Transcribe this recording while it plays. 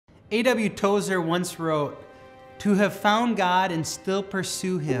A.W. Tozer once wrote, "To have found God and still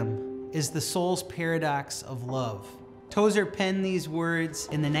pursue Him is the soul's paradox of love." Tozer penned these words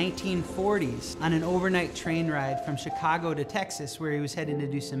in the 1940s on an overnight train ride from Chicago to Texas, where he was heading to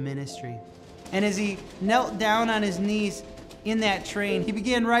do some ministry. And as he knelt down on his knees in that train, he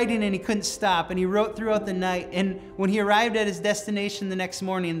began writing and he couldn't stop, and he wrote throughout the night. And when he arrived at his destination the next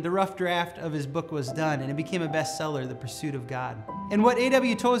morning, the rough draft of his book was done, and it became a bestseller, The Pursuit of God. And what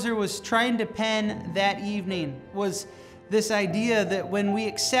A.W. Tozer was trying to pen that evening was this idea that when we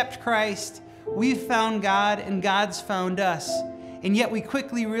accept Christ, we've found God and God's found us, and yet we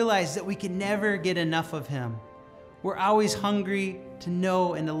quickly realize that we can never get enough of Him. We're always hungry to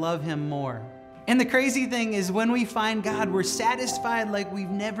know and to love Him more. And the crazy thing is, when we find God, we're satisfied like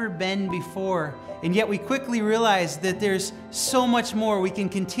we've never been before, and yet we quickly realize that there's so much more we can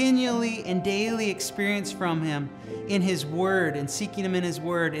continually and daily experience from Him in His Word, and seeking Him in His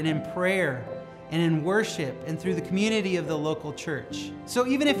Word, and in prayer, and in worship, and through the community of the local church. So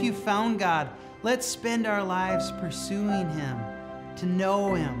even if you found God, let's spend our lives pursuing Him, to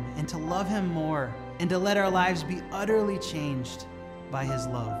know Him and to love Him more, and to let our lives be utterly changed by His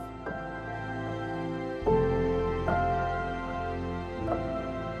love.